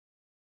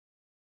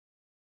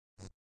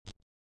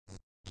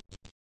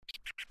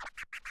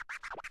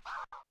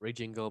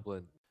Raging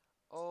Goblin.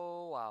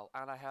 Oh wow,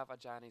 and I have a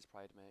Janny's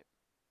Pride, mate.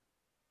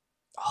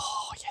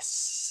 Oh,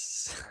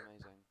 yes.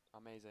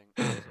 Amazing,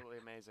 absolutely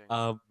amazing.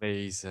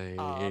 Amazing.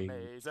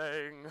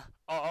 Amazing,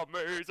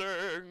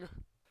 amazing.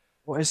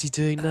 What is he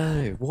doing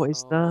now? What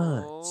is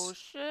Oh that?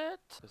 shit!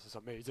 This is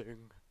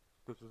amazing.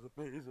 This is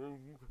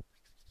amazing.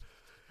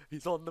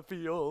 He's on the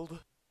field.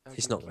 I'm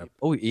He's gonna not. keep.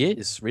 Oh, he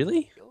is?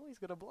 Really? Oh, he's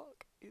gonna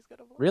block. He's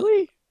gonna block.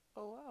 Really?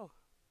 Oh wow.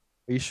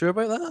 Are you sure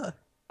about that?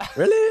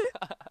 Really?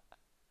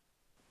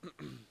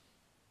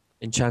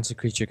 Enchanted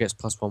creature gets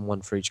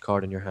 +1/1 for each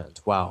card in your hand.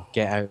 Wow,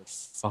 get out of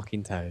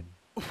fucking town.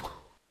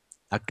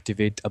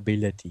 Activate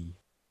ability.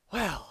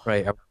 Well,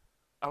 Right,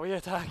 are we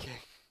attacking?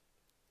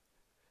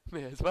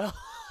 May as well.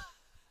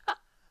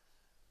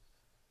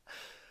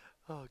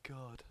 Oh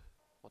god.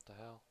 What the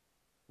hell?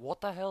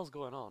 What the hell's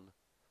going on?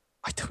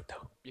 I don't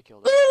know. You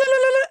killed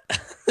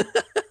it.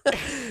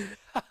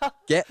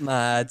 Get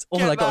mad. Oh,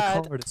 Get I got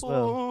mad. a card as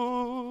well.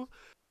 Ooh.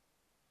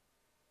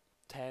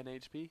 10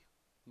 HP.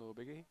 No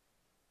biggie.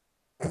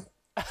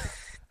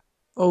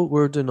 Oh,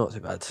 we're doing not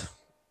too bad.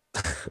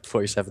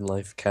 47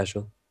 life,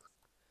 casual.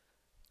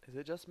 Is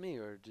it just me,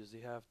 or does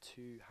he have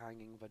two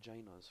hanging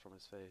vaginas from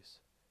his face?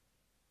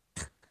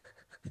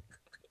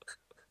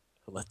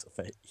 A little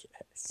bit,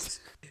 yes.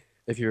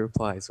 If you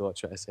reply, so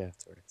watch what I say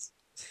afterwards.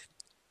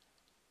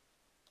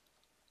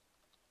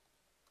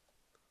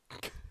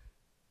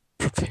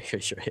 Prepare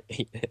your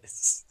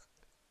anus.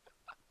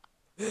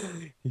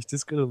 He's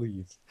just gonna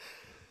leave.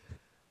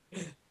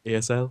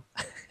 ASL?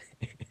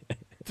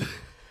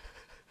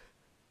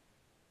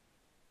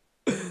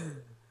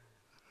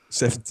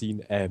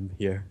 17M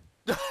here.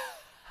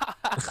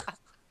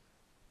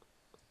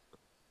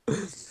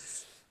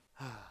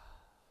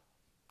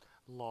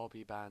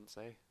 Lobby bans,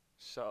 eh?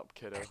 Shut up,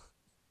 kiddo.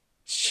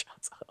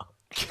 Shut up.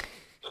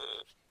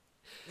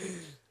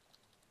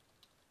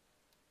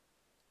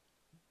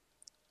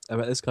 I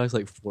bet this guy's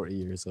like 40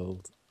 years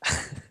old.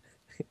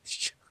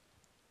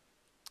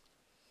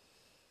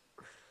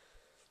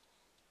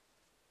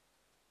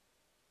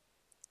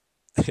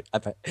 I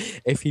bet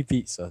if he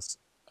beats us,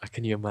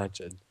 can you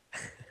imagine?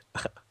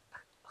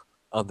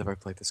 I'll never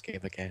play this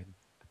game again.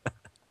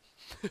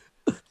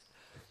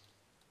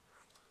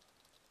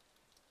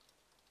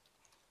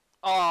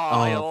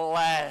 Oh, he Oh.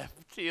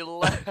 left. He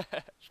left.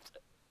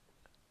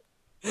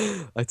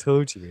 I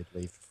told you he'd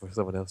leave before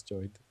someone else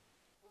joined.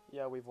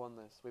 Yeah, we've won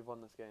this. We've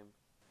won this game.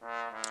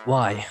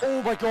 Why?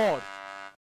 Oh my god!